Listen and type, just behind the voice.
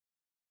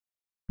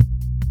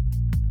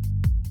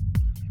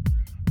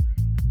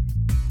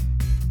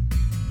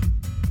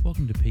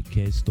Welcome to Peak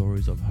Care's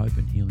Stories of Hope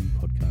and Healing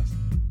podcast.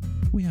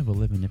 We have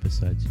 11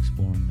 episodes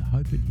exploring the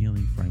Hope and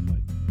Healing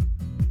framework.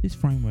 This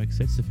framework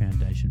sets the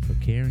foundation for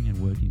caring and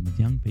working with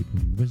young people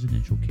in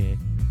residential care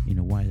in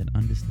a way that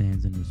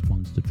understands and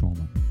responds to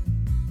trauma.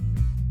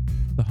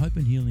 The Hope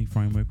and Healing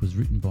framework was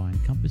written by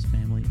Encompass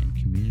Family and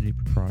Community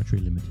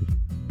Proprietary Limited.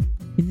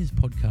 In this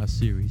podcast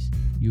series,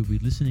 you'll be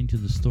listening to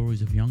the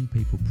stories of young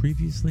people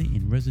previously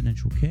in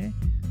residential care,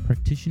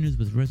 practitioners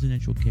with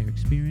residential care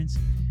experience,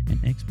 and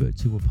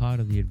experts who were part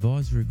of the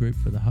advisory group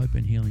for the Hope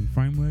and Healing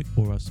framework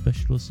or are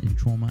specialists in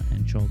trauma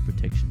and child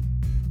protection.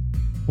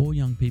 All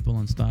young people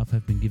on staff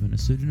have been given a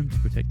pseudonym to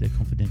protect their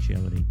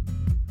confidentiality.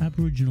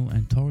 Aboriginal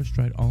and Torres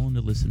Strait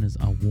Islander listeners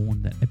are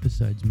warned that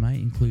episodes may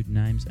include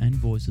names and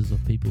voices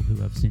of people who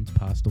have since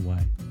passed away.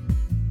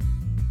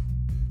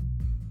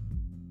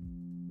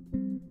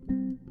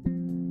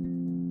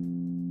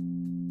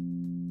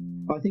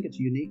 I think it's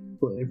unique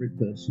for every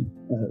person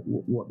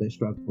what their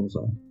struggles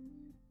are.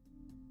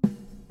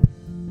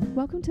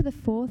 Welcome to the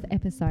fourth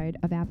episode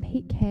of our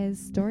Peak Care's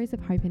Stories of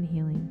Hope and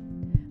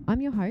Healing.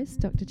 I'm your host,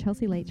 Dr.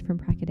 Chelsea Leach from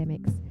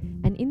Pracademics,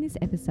 and in this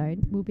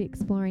episode, we'll be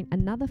exploring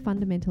another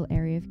fundamental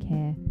area of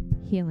care,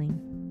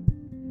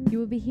 healing. You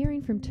will be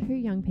hearing from two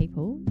young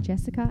people,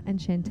 Jessica and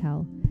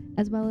Chantel,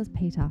 as well as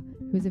Peter,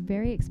 who is a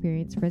very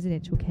experienced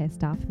residential care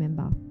staff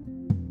member.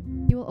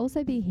 You will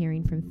also be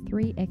hearing from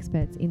three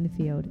experts in the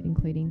field,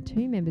 including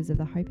two members of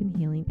the Hope and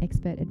Healing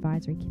Expert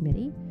Advisory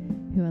Committee,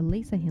 who are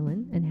Lisa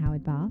Hillen and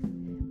Howard Barth,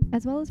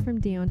 as well as from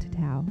Dion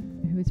Tatau,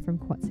 who is from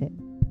QATSIP.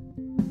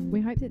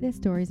 We hope that their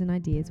stories and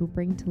ideas will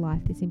bring to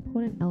life this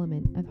important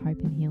element of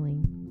hope and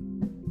healing.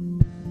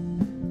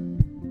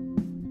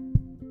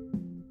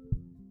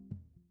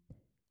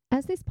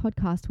 As this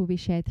podcast will be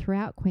shared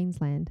throughout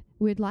Queensland,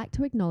 we would like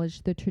to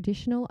acknowledge the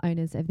traditional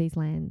owners of these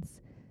lands.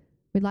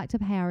 We'd like to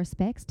pay our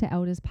respects to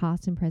elders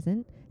past and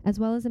present, as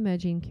well as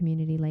emerging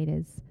community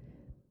leaders.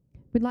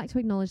 We'd like to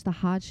acknowledge the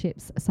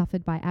hardships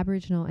suffered by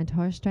Aboriginal and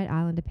Torres Strait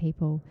Islander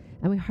people,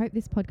 and we hope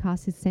this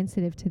podcast is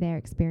sensitive to their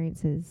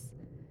experiences.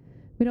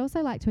 We'd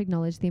also like to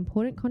acknowledge the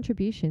important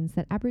contributions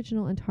that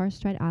Aboriginal and Torres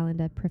Strait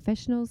Islander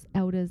professionals,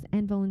 elders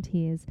and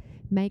volunteers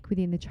make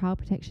within the child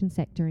protection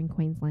sector in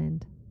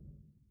Queensland.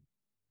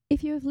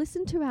 If you have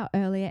listened to our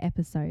earlier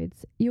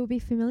episodes, you will be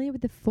familiar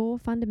with the four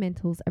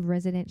fundamentals of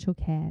residential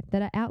care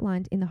that are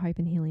outlined in the Hope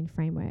and Healing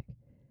framework.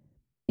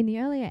 In the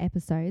earlier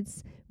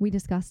episodes, we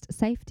discussed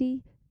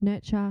safety,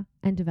 nurture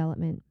and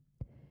development.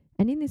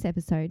 And in this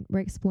episode, we're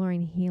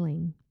exploring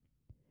healing.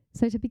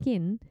 So to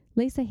begin,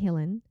 Lisa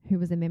Hillen, who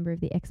was a member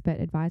of the Expert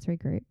Advisory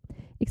Group,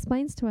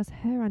 explains to us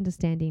her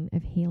understanding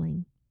of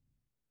healing.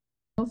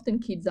 Often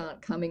kids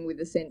aren't coming with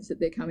a sense that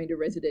they're coming to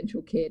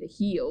residential care to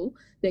heal.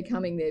 They're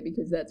coming there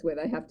because that's where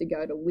they have to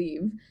go to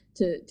live,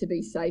 to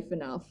be safe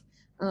enough.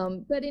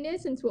 But in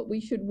essence, what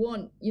we should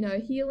want,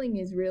 healing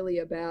is really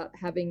about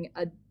having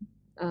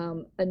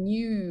a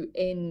new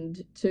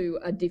end to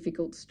a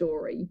difficult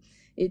story.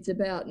 It's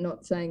about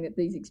not saying that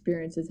these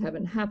experiences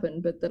haven't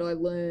happened, but that I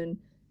learn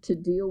to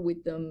deal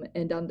with them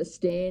and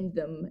understand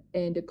them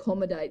and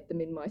accommodate them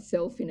in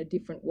myself in a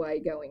different way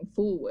going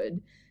forward,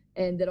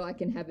 and that I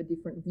can have a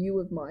different view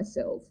of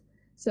myself.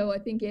 So I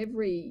think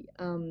everything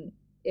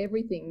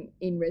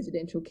in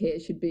residential care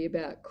should be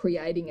about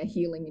creating a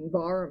healing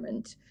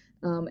environment.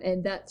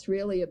 And that's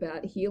really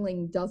about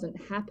healing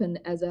doesn't happen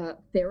as a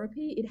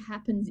therapy, it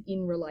happens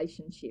in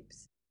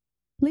relationships.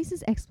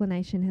 Lisa's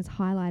explanation has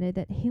highlighted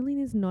that healing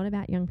is not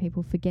about young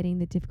people forgetting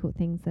the difficult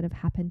things that have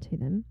happened to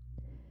them,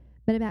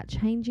 but about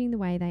changing the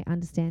way they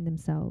understand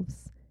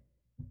themselves.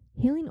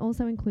 Healing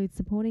also includes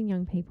supporting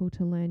young people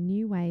to learn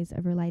new ways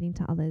of relating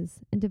to others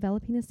and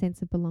developing a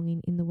sense of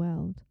belonging in the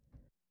world.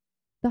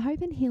 The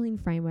Hope and Healing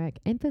framework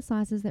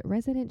emphasises that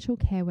residential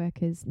care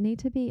workers need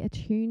to be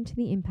attuned to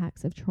the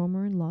impacts of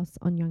trauma and loss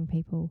on young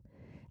people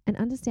and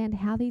understand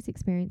how these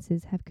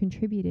experiences have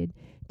contributed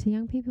to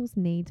young people's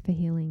need for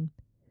healing.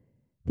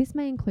 This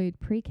may include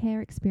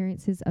pre-care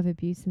experiences of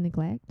abuse and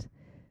neglect,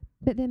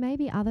 but there may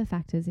be other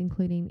factors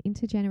including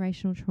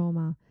intergenerational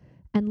trauma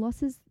and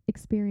losses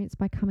experienced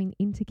by coming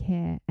into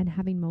care and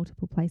having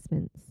multiple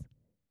placements.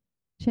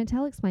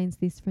 Chantel explains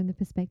this from the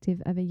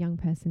perspective of a young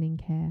person in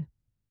care.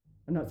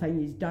 I'm not saying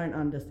you don't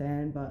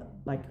understand, but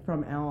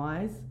from our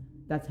eyes,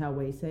 that's how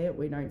we see it.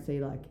 We don't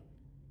see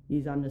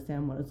you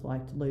understand what it's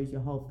like to lose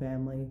your whole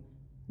family,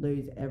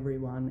 lose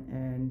everyone,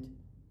 and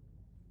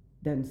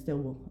then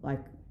still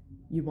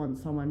you want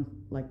someone,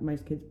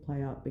 most kids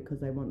play up because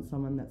they want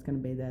someone that's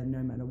going to be there no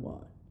matter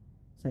what.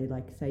 So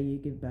say you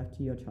give birth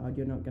to your child,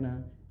 you're not going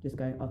to just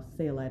go, oh,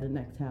 see you later,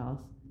 next house,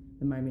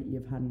 the moment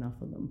you've had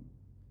enough of them.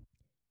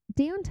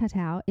 Dion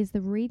Tatau is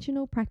the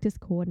Regional Practice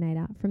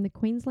Coordinator from the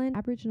Queensland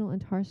Aboriginal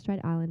and Torres Strait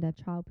Islander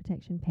Child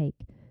Protection Peak,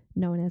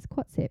 known as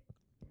QATSIP.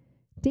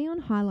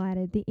 Dion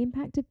highlighted the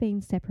impact of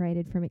being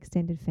separated from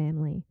extended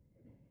family.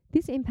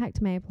 This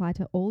impact may apply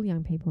to all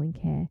young people in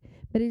care,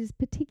 but it is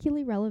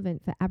particularly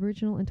relevant for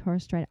Aboriginal and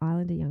Torres Strait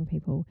Islander young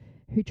people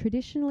who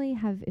traditionally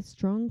have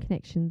strong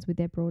connections with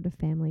their broader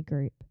family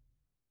group.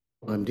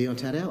 I'm Dion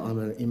Tadow. I'm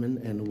an Iman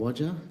and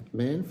Wodja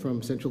man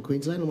from Central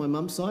Queensland on my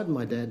mum's side, and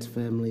my dad's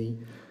family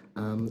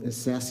is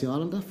South Sea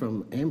Islander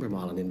from Ambrym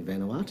Island in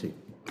Vanuatu.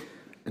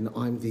 And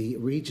I'm the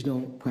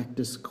Regional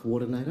Practice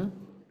Coordinator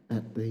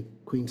at the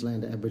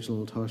Queensland Aboriginal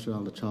and Torres Strait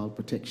Islander Child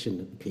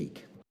Protection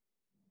Peak.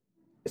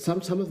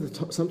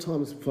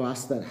 Sometimes for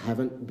us that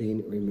haven't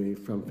been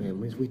removed from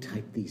families, we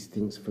take these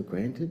things for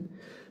granted,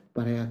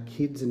 but our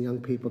kids and young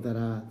people that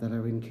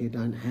are in care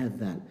don't have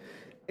that.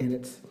 And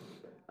it's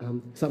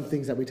some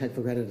things that we take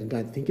for granted and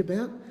don't think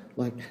about,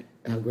 like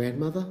our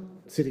grandmother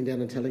sitting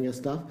down and telling us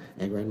stuff,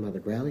 our grandmother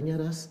growling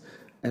at us,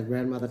 our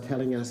grandmother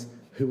telling us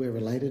who we're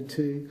related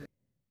to.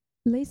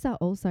 Lisa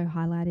also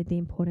highlighted the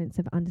importance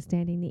of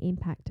understanding the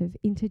impact of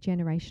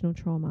intergenerational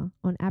trauma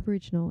on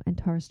Aboriginal and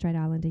Torres Strait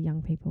Islander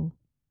young people.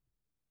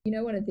 You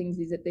know, one of the things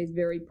is that there's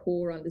very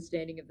poor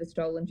understanding of the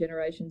stolen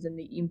generations and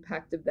the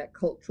impact of that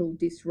cultural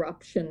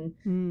disruption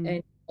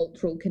and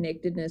cultural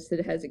connectedness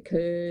that has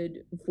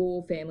occurred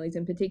for families,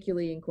 and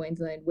particularly in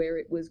Queensland where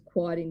it was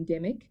quite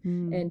endemic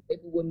and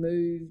people were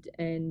moved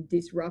and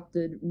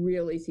disrupted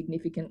really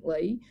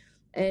significantly.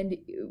 And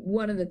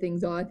one of the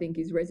things I think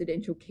is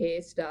residential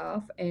care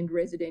staff and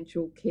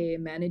residential care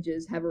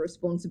managers have a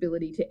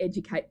responsibility to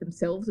educate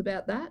themselves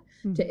about that,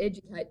 to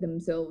educate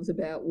themselves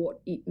about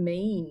what it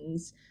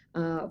means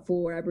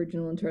for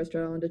Aboriginal and Torres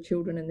Strait Islander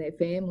children and their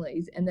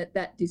families, and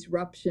that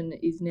disruption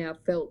is now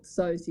felt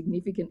so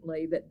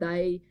significantly that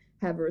they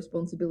have a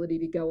responsibility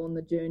to go on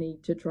the journey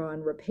to try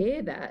and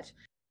repair that.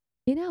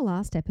 In our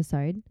last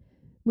episode,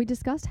 we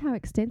discussed how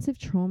extensive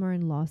trauma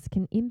and loss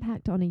can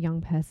impact on a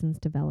young person's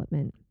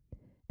development,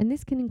 and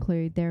this can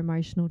include their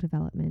emotional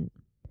development.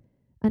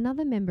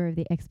 Another member of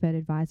the expert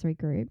advisory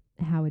group,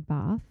 Howard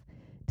Barth,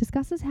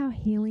 discusses how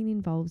healing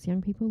involves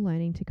young people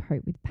learning to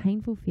cope with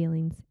painful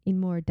feelings in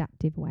more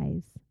adaptive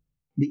ways.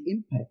 The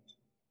impact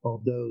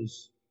of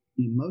those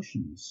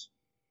emotions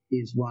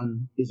is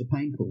a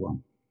painful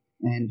one,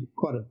 and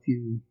quite a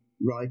few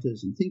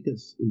writers and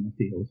thinkers in the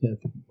field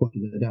have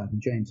pointed it out,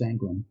 and James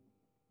Anglin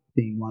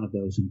being one of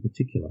those in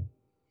particular,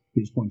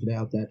 who's pointed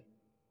out that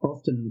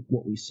often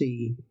what we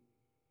see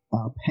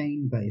are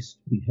pain-based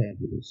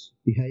behaviors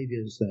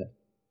that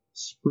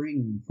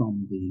spring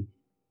from the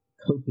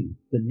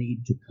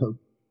need to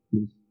cope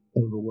with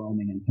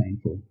overwhelming and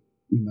painful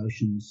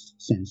emotions,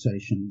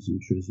 sensations,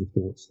 intrusive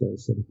thoughts,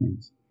 those sort of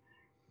things.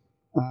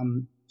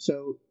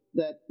 So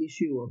that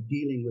issue of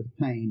dealing with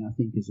pain, I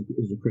think, is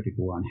a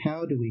critical one.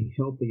 How do we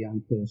help a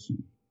young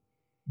person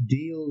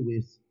deal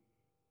with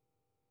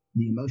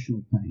the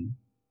emotional pain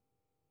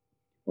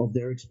of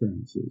their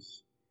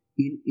experiences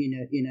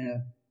in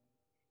a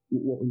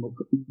what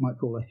we might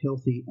call a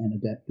healthy and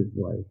adaptive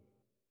way?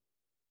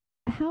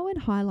 Howard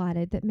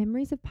highlighted that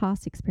memories of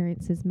past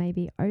experiences may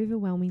be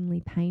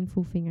overwhelmingly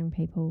painful for young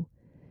people,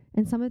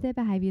 and some of their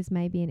behaviours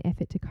may be an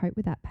effort to cope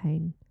with that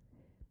pain.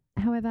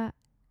 However,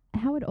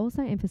 Howard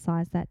also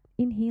emphasised that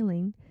in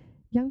healing,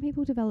 young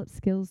people develop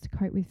skills to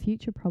cope with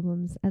future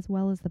problems as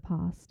well as the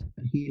past.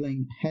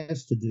 Healing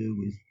has to do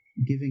with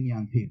giving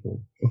young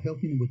people, or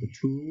helping them with the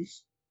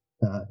tools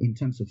in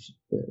terms of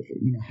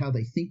how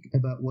they think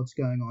about what's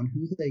going on,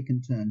 who they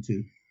can turn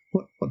to,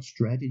 what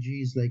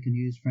strategies they can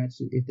use, for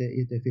instance, if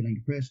they're feeling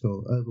depressed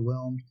or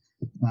overwhelmed,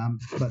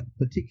 but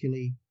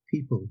particularly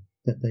people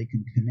that they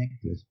can connect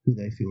with, who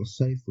they feel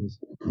safe with,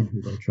 and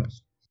who they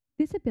trust.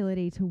 This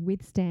ability to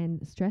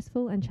withstand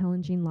stressful and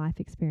challenging life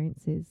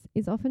experiences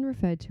is often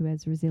referred to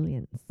as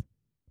resilience.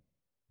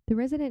 The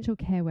residential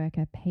care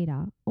worker,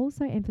 Peter,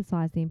 also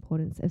emphasised the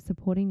importance of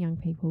supporting young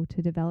people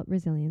to develop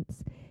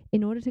resilience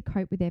in order to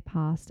cope with their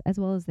past as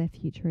well as their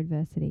future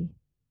adversity.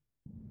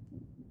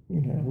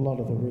 You know, a lot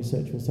of the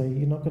research will say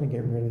you're not going to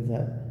get rid of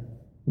that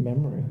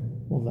memory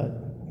or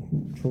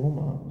that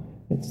trauma.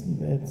 It's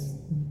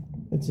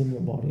in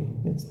your body.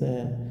 It's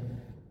there,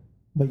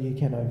 but you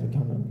can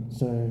overcome it.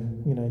 So,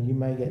 you know, you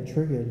may get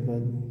triggered,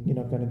 but you're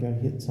not going to go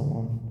hit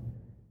someone.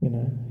 You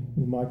know,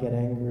 you might get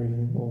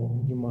angry or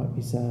you might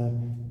be sad.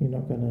 You're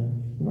not going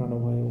to run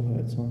away or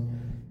hurt someone.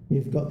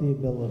 You've got the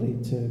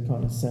ability to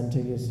kind of center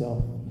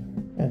yourself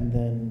and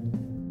then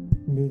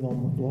move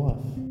on with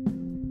life.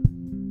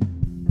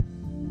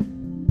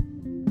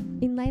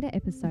 In later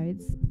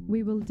episodes,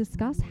 we will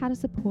discuss how to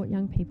support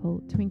young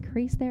people to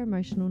increase their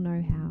emotional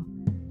know-how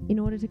in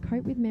order to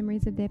cope with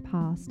memories of their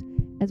past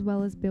as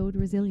well as build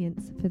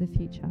resilience for the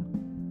future.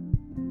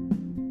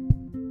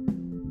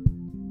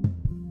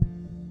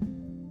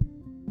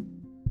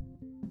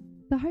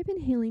 The Hope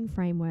and Healing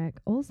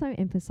framework also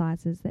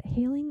emphasises that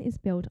healing is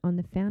built on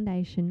the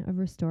foundation of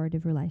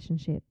restorative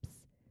relationships.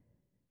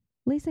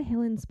 Lisa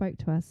Hillen spoke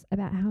to us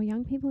about how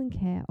young people in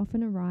care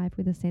often arrive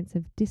with a sense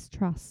of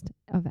distrust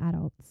of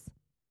adults.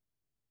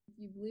 If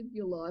you've lived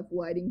your life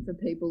waiting for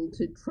people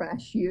to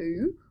trash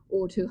you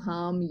or to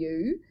harm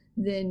you,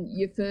 then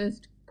your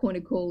first point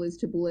of call is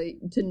to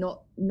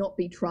not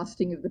be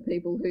trusting of the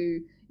people who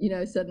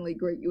suddenly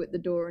greet you at the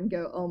door and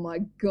go, oh my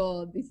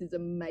God, this is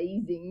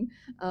amazing.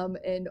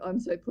 And I'm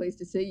so pleased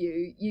to see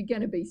you. You're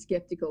going to be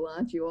skeptical,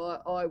 aren't you?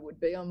 I would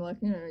be. I'm like,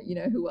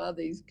 who are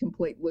these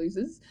complete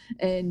losers?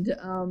 And,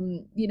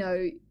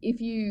 if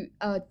you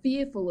are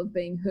fearful of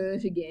being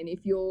hurt again,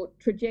 if your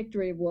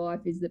trajectory of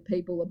life is that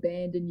people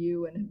abandon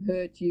you and have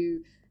hurt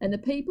you, and the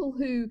people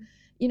who,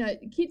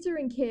 kids are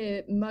in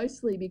care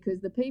mostly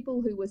because the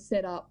people who were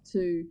set up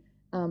to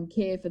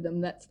care for them,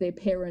 that's their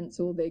parents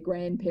or their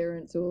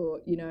grandparents or,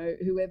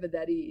 whoever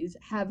that is,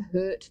 have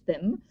hurt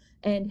them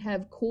and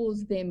have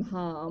caused them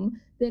harm,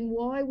 then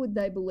why would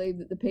they believe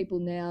that the people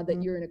now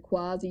that you're in a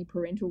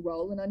quasi-parental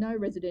role, and I know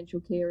residential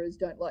carers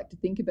don't like to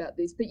think about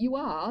this, but you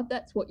are,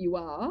 that's what you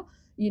are,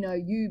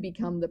 you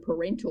become the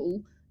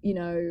parental,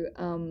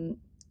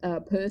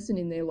 person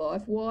in their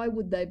life. Why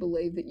would they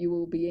believe that you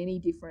will be any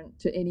different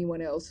to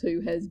anyone else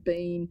who has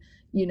been,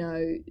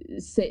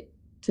 set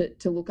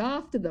to look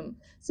after them?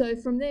 So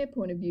from their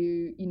point of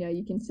view,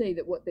 you can see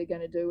that what they're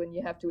going to do, and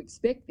you have to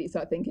expect this,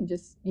 I think, and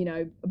just,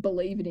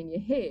 believe it in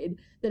your head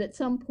that at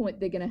some point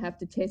they're going to have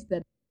to test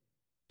that.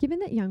 Given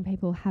that young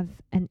people have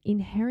an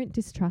inherent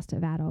distrust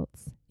of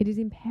adults, it is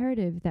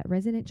imperative that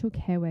residential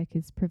care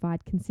workers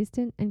provide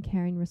consistent and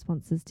caring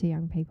responses to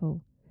young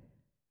people.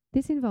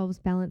 This involves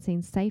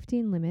balancing safety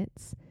and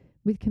limits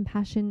with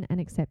compassion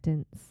and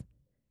acceptance.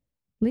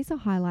 Lisa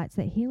highlights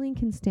that healing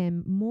can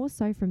stem more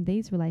so from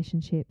these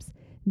relationships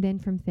than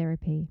from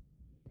therapy.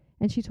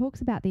 And she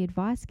talks about the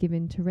advice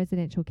given to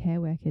residential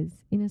care workers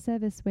in a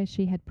service where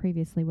she had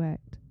previously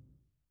worked.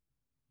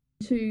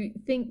 To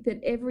think that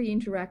every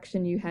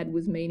interaction you had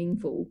was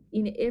meaningful.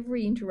 In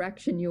every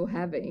interaction you're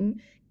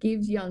having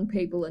gives young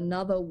people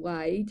another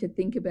way to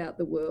think about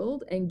the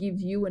world and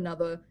gives you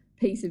another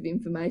piece of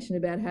information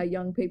about how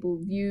young people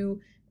view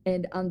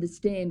and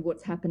understand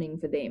what's happening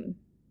for them.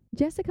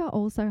 Jessica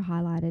also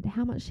highlighted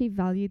how much she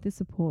valued the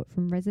support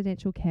from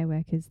residential care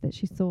workers that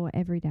she saw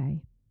every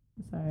day.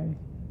 So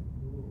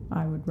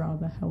I would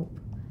rather help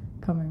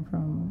coming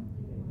from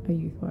a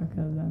youth worker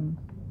than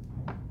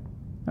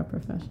a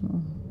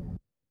professional.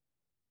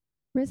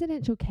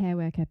 Residential care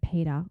worker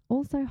Peter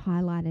also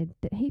highlighted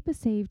that he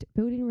perceived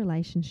building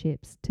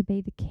relationships to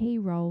be the key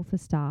role for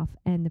staff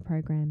and the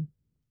program.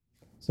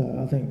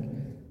 So I think,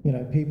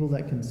 people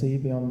that can see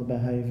beyond the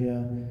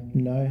behaviour,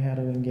 know how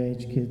to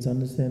engage kids,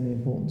 understand the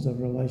importance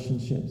of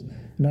relationships,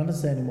 and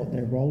understanding what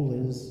their role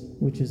is,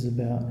 which is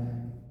about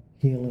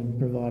healing,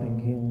 providing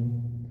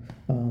healing,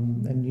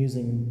 and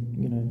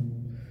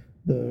using,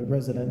 the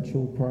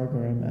residential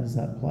program as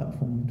that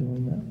platform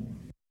doing that.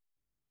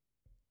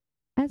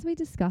 As we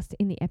discussed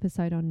in the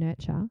episode on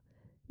nurture,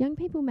 young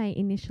people may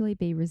initially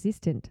be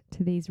resistant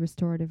to these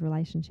restorative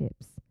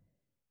relationships.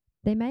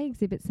 They may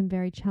exhibit some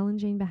very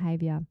challenging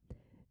behaviour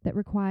that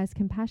requires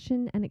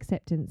compassion and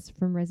acceptance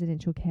from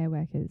residential care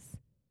workers.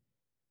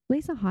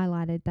 Lisa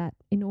highlighted that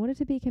in order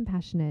to be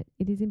compassionate,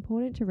 it is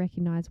important to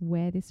recognise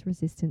where this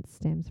resistance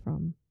stems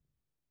from.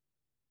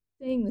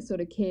 Seeing the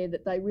sort of care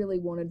that they really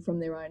wanted from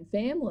their own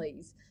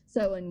families.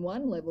 So in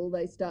one level,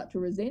 they start to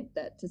resent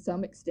that to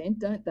some extent,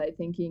 don't they?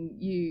 Thinking,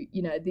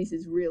 this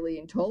is really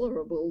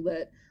intolerable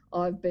that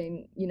I've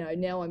been,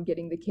 now I'm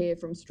getting the care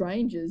from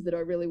strangers that I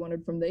really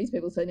wanted from these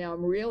people. So now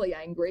I'm really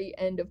angry.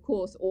 And of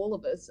course, all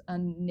of us are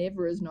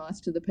never as nice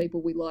to the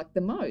people we like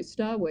the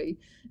most, are we?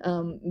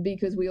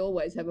 Because we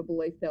always have a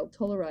belief they'll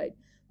tolerate.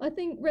 I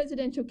think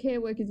residential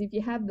care workers, if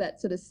you have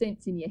that sort of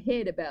sense in your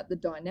head about the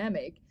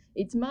dynamic,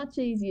 it's much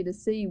easier to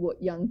see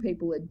what young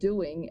people are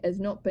doing as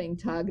not being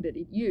targeted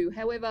at you.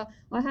 However,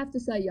 I have to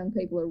say young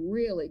people are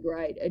really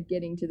great at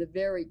getting to the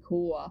very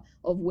core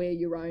of where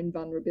your own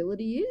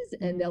vulnerability is,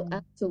 and they'll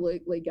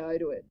absolutely go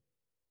to it.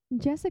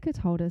 Jessica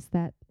told us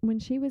that when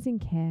she was in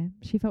care,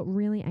 she felt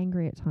really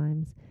angry at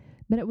times,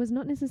 but it was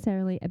not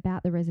necessarily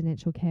about the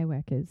residential care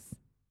workers.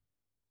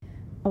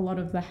 A lot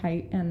of the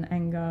hate and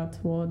anger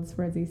towards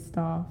Resi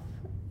staff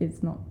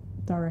is not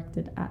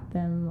directed at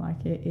them,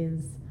 like it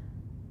is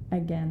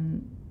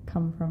again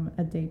come from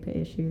a deeper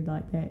issue,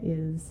 like there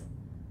is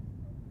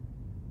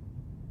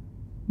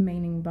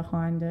meaning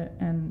behind it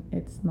and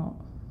it's not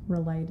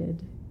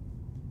related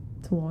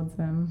towards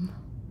them.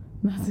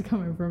 That's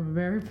coming from a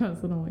very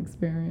personal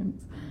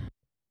experience.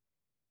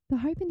 The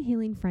Hope and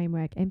Healing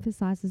Framework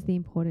emphasises the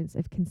importance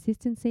of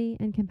consistency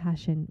and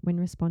compassion when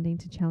responding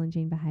to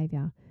challenging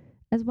behaviour,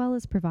 as well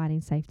as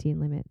providing safety and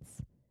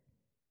limits.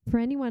 For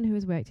anyone who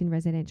has worked in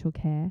residential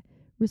care,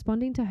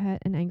 responding to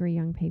hurt and angry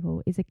young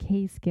people is a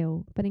key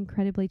skill, but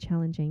incredibly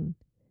challenging.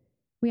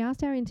 We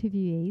asked our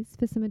interviewees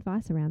for some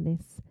advice around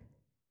this.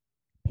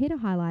 Peter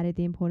highlighted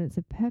the importance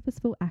of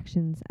purposeful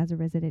actions as a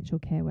residential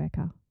care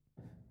worker.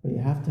 But you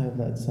have to have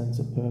that sense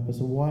of purpose.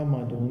 Why am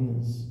I doing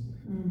this?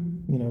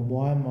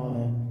 Why am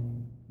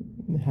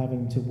I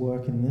having to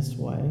work in this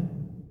way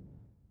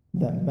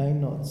that may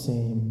not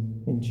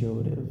seem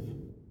intuitive?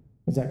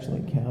 It's actually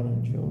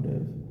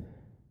counterintuitive.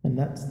 And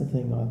that's the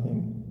thing I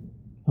think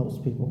helps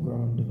people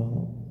grow and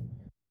develop.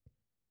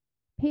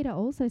 Peter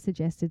also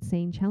suggested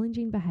seeing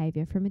challenging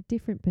behaviour from a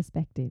different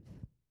perspective.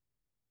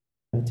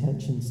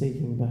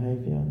 Attention-seeking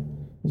behaviour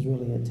is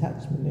really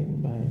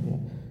attachment behaviour.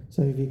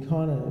 So if you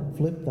kind of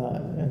flip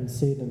that and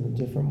see it in a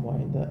different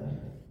way, that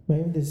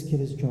maybe this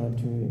kid is trying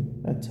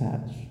to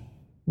attach,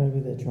 maybe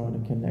they're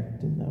trying to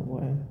connect in that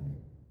way,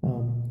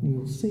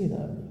 you'll see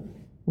that.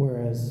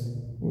 Whereas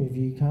if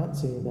you can't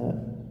see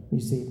that, you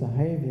see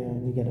behaviour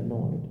and you get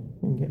annoyed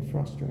and get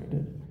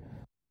frustrated.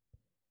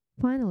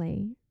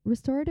 Finally,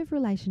 restorative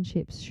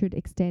relationships should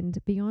extend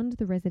beyond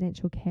the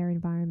residential care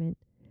environment,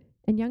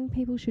 and young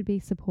people should be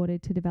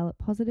supported to develop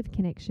positive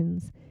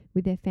connections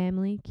with their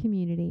family,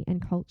 community,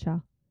 and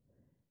culture.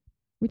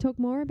 We talk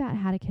more about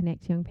how to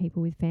connect young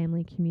people with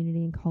family,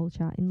 community, and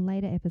culture in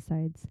later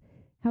episodes.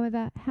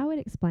 However, Howard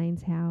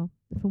explains how,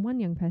 for one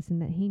young person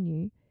that he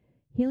knew,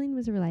 healing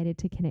was related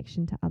to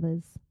connection to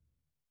others.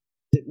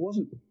 It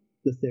wasn't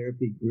the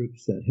therapy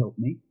groups that helped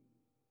me.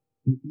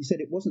 He said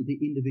it wasn't the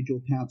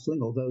individual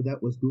counselling, although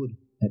that was good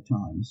at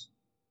times.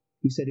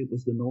 He said it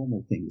was the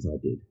normal things I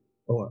did,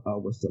 or I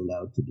was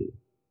allowed to do.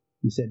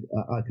 He said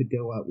I could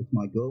go out with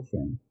my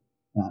girlfriend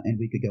and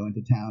we could go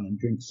into town and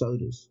drink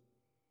sodas.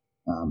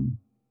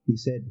 He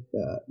said,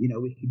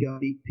 we could go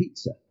and eat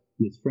pizza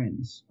with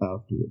friends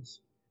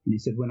afterwards. And he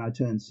said when I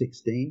turned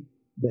 16,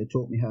 they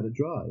taught me how to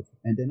drive,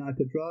 and then I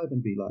could drive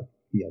and be like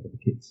the other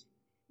kids.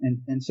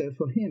 And so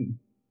for him,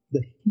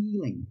 the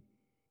healing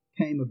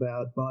came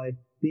about by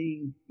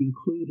being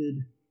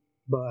included,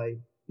 by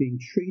being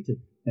treated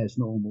as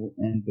normal,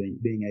 and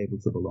being able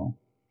to belong.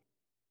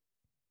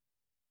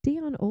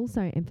 Dion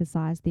also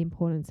emphasised the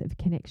importance of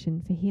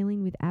connection for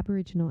healing with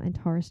Aboriginal and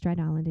Torres Strait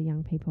Islander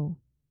young people.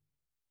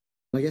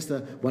 I guess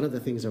one of the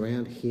things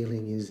around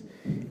healing is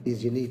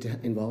you need to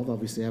involve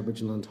obviously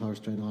Aboriginal and Torres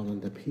Strait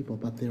Islander people,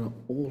 but there are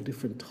all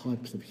different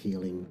types of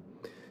healing.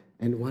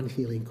 And one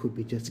healing could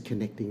be just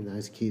connecting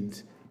those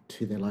kids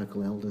to their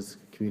local elders,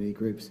 community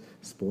groups,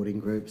 sporting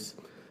groups,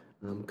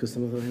 because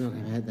some of them may not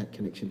have had that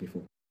connection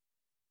before.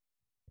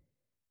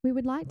 We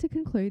would like to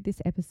conclude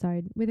this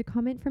episode with a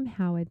comment from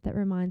Howard that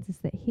reminds us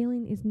that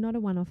healing is not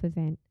a one-off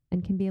event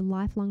and can be a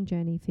lifelong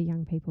journey for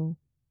young people.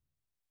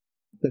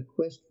 The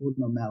quest for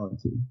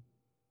normality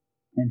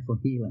and for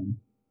healing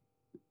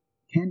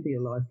can be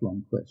a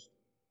lifelong quest.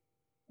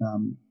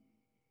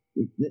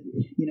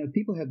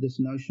 People have this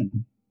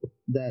notion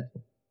that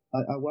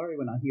I worry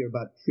when I hear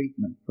about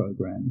treatment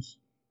programs,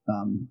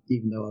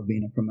 even though I've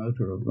been a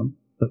promoter of them.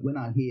 But when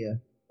I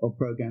hear of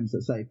programs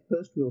that say,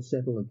 first we'll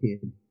settle a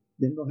kid,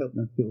 then we'll help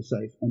them feel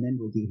safe, and then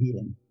we'll do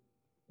healing,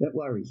 that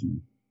worries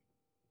me,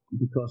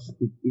 because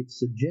it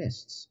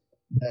suggests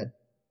that,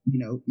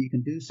 you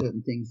can do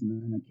certain things and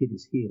then a kid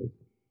is healed.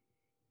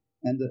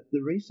 And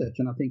the research,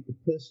 and I think the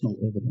personal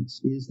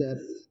evidence, is that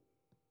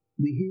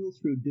we heal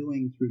through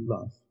doing through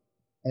life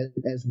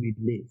as we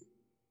live.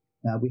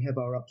 We have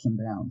our ups and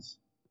downs.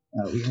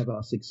 We have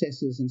our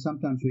successes, and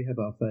sometimes we have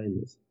our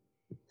failures.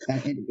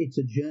 And it's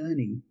a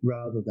journey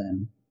rather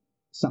than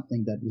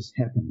something that just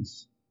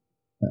happens,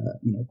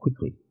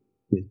 quickly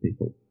with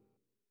people.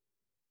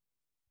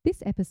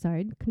 This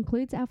episode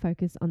concludes our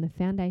focus on the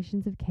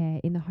foundations of care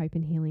in the Hope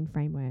and Healing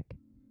framework.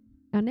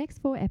 Our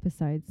next 4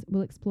 episodes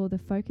will explore the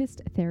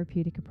focused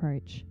therapeutic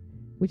approach,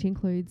 which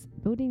includes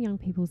building young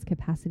people's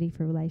capacity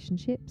for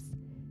relationships,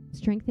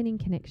 strengthening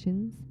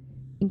connections,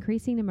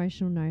 increasing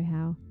emotional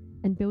know-how,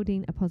 and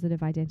building a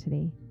positive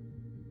identity.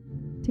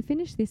 To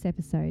finish this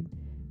episode,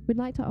 we'd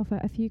like to offer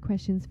a few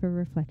questions for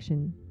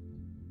reflection.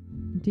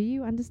 Do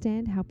you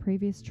understand how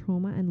previous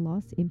trauma and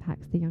loss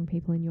impacts the young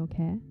people in your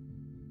care?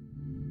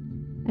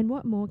 And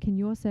what more can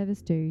your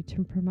service do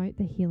to promote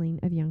the healing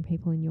of young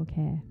people in your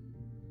care?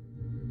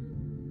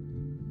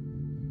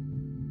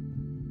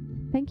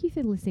 Thank you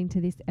for listening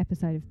to this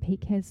episode of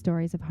Peak Care's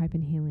Stories of Hope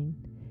and Healing.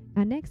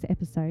 Our next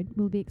episode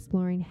will be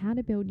exploring how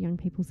to build young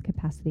people's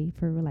capacity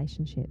for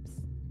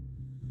relationships.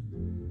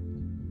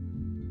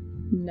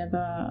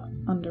 Never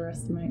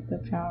underestimate the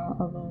power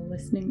of a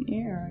listening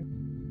ear.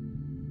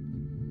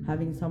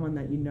 Having someone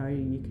that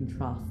you can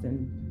trust,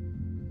 and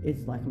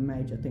it's like a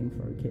major thing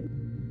for a kid.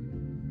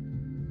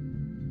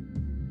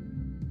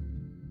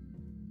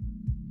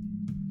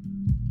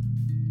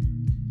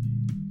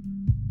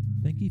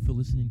 Thank you for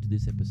listening to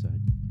this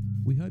episode.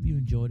 We hope you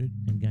enjoyed it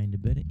and gained a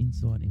better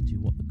insight into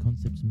what the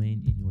concepts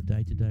mean in your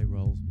day-to-day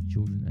roles with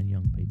children and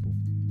young people.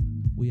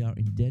 We are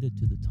indebted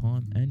to the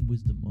time and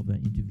wisdom of our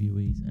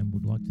interviewees and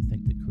would like to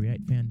thank the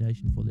Create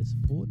Foundation for their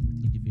support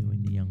with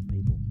interviewing the young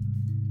people.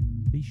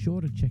 Be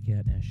sure to check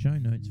out our show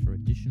notes for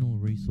additional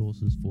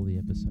resources for the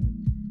episode.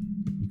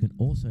 You can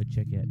also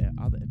check out our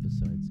other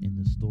episodes in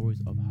the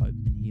Stories of Hope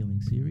and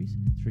Healing series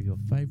through your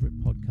favourite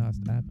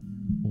podcast app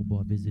or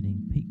by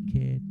visiting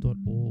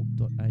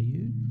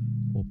peakcare.org.au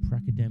or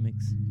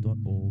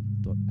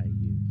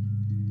pracademics.org.au.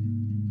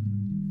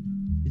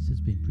 This has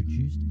been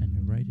produced and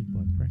narrated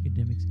by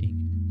Pracademics Inc.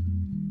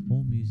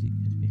 All music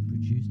has been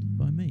produced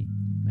by me,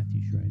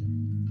 Matthew Schrader.